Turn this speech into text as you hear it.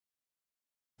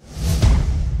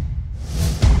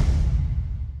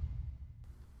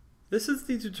This is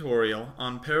the tutorial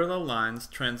on parallel lines,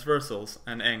 transversals,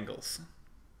 and angles.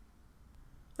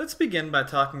 Let's begin by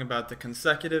talking about the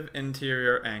consecutive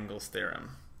interior angles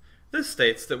theorem. This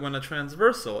states that when a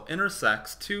transversal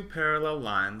intersects two parallel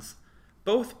lines,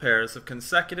 both pairs of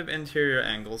consecutive interior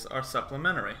angles are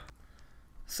supplementary.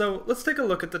 So let's take a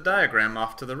look at the diagram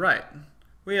off to the right.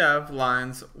 We have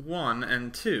lines 1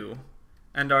 and 2,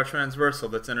 and our transversal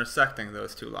that's intersecting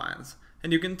those two lines.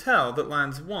 And you can tell that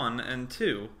lines 1 and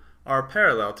 2 are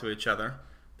parallel to each other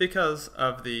because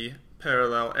of the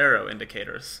parallel arrow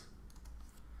indicators.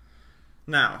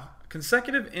 Now,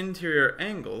 consecutive interior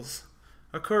angles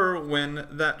occur when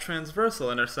that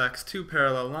transversal intersects two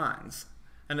parallel lines,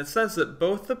 and it says that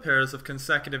both the pairs of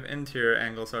consecutive interior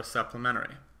angles are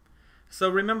supplementary. So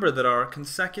remember that our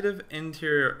consecutive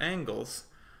interior angles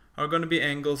are going to be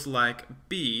angles like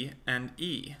B and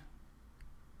E.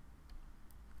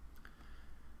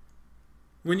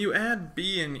 When you add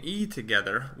B and E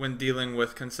together when dealing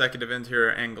with consecutive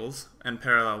interior angles and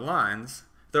parallel lines,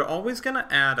 they're always going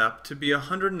to add up to be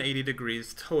 180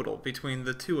 degrees total between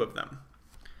the two of them,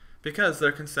 because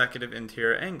they're consecutive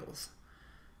interior angles.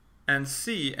 And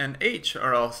C and H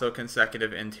are also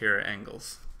consecutive interior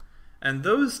angles. And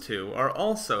those two are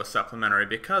also supplementary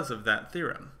because of that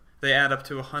theorem. They add up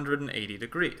to 180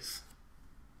 degrees.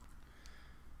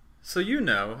 So you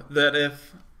know that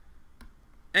if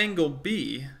angle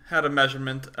B had a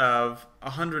measurement of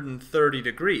 130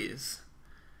 degrees,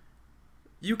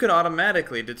 you could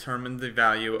automatically determine the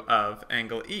value of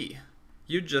angle E.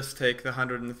 You'd just take the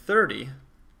 130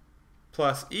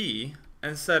 plus E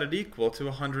and set it equal to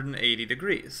 180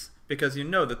 degrees, because you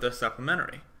know that they're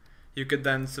supplementary. You could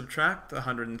then subtract the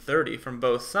 130 from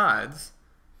both sides,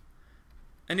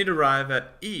 and you'd arrive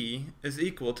at E is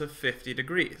equal to 50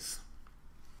 degrees.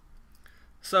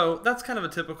 So that's kind of a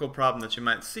typical problem that you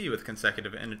might see with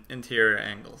consecutive interior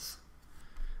angles.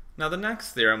 Now the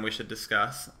next theorem we should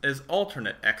discuss is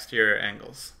alternate exterior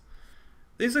angles.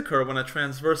 These occur when a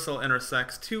transversal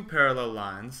intersects two parallel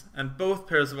lines and both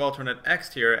pairs of alternate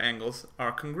exterior angles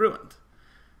are congruent.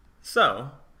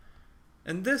 So,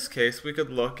 in this case we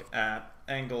could look at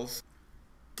angles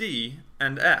D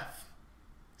and F.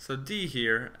 So D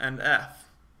here and F.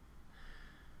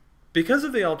 Because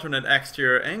of the alternate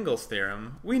exterior angles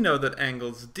theorem, we know that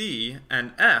angles D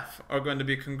and F are going to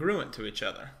be congruent to each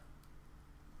other.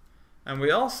 And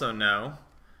we also know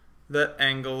that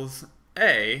angles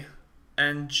A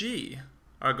and G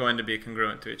are going to be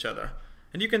congruent to each other.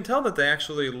 And you can tell that they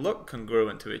actually look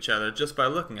congruent to each other just by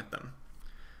looking at them.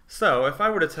 So if I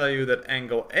were to tell you that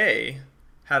angle A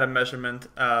had a measurement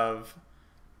of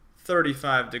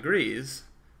 35 degrees,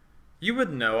 you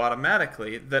would know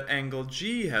automatically that angle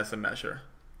G has a measure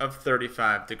of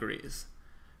 35 degrees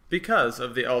because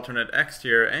of the alternate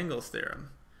exterior angles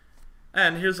theorem.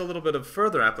 And here's a little bit of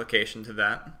further application to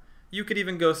that. You could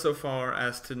even go so far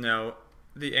as to know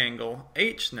the angle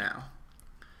H now,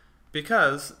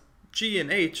 because G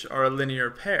and H are a linear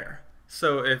pair.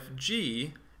 So if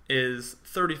G is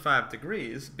 35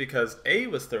 degrees because A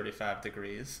was 35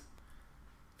 degrees,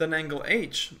 then angle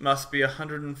H must be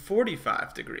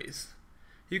 145 degrees.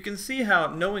 You can see how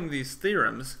knowing these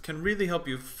theorems can really help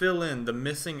you fill in the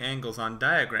missing angles on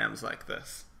diagrams like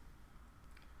this.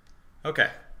 Okay,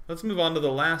 let's move on to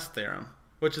the last theorem,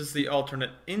 which is the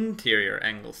alternate interior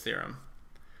angles theorem.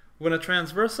 When a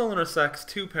transversal intersects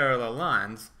two parallel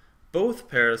lines, both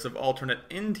pairs of alternate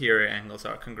interior angles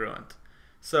are congruent.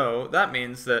 So that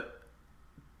means that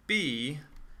B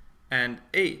and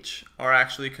H are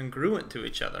actually congruent to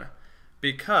each other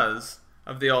because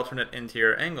of the alternate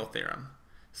interior angle theorem.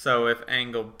 So if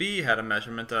angle B had a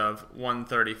measurement of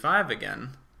 135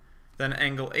 again, then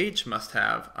angle H must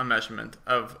have a measurement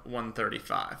of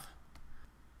 135.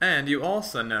 And you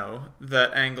also know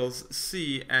that angles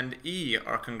C and E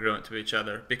are congruent to each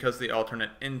other because of the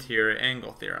alternate interior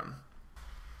angle theorem.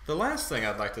 The last thing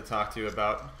I'd like to talk to you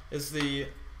about is the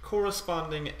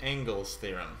corresponding angles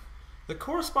theorem. The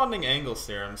corresponding angles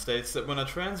theorem states that when a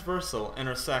transversal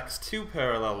intersects two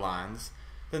parallel lines,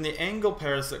 then the angle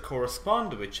pairs that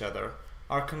correspond to each other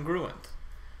are congruent.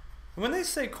 When they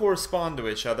say correspond to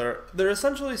each other, they're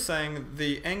essentially saying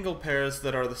the angle pairs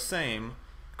that are the same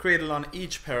created on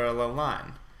each parallel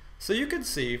line. So you could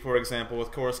see, for example,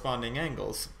 with corresponding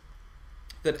angles,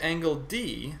 that angle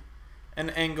D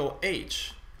and angle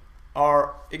H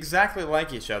are exactly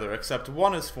like each other, except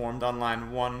one is formed on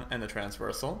line 1 in the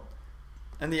transversal,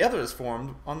 and the other is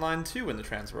formed on line 2 in the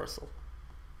transversal.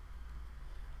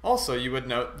 Also, you would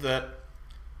note that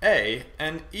A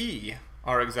and E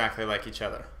are exactly like each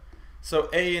other. So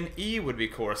A and E would be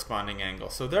corresponding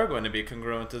angles, so they're going to be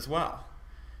congruent as well.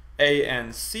 A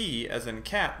and C, as in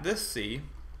cat, this C,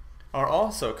 are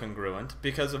also congruent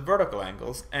because of vertical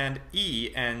angles, and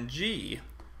E and G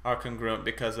are congruent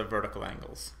because of vertical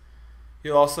angles.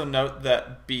 You'll also note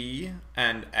that B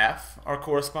and F are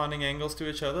corresponding angles to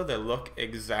each other. They look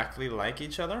exactly like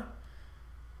each other.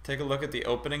 Take a look at the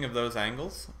opening of those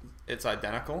angles. It's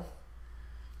identical.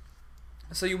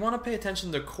 So you want to pay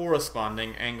attention to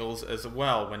corresponding angles as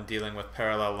well when dealing with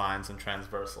parallel lines and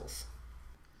transversals.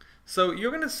 So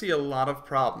you're going to see a lot of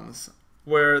problems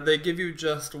where they give you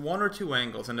just one or two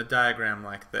angles in a diagram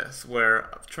like this, where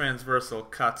a transversal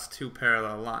cuts two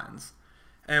parallel lines.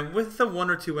 And with the one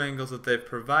or two angles that they've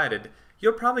provided,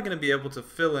 you're probably going to be able to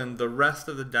fill in the rest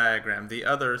of the diagram, the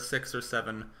other 6 or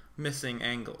 7 missing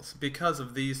angles, because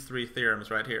of these 3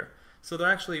 theorems right here. So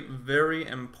they're actually very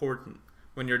important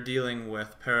when you're dealing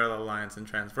with parallel lines and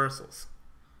transversals.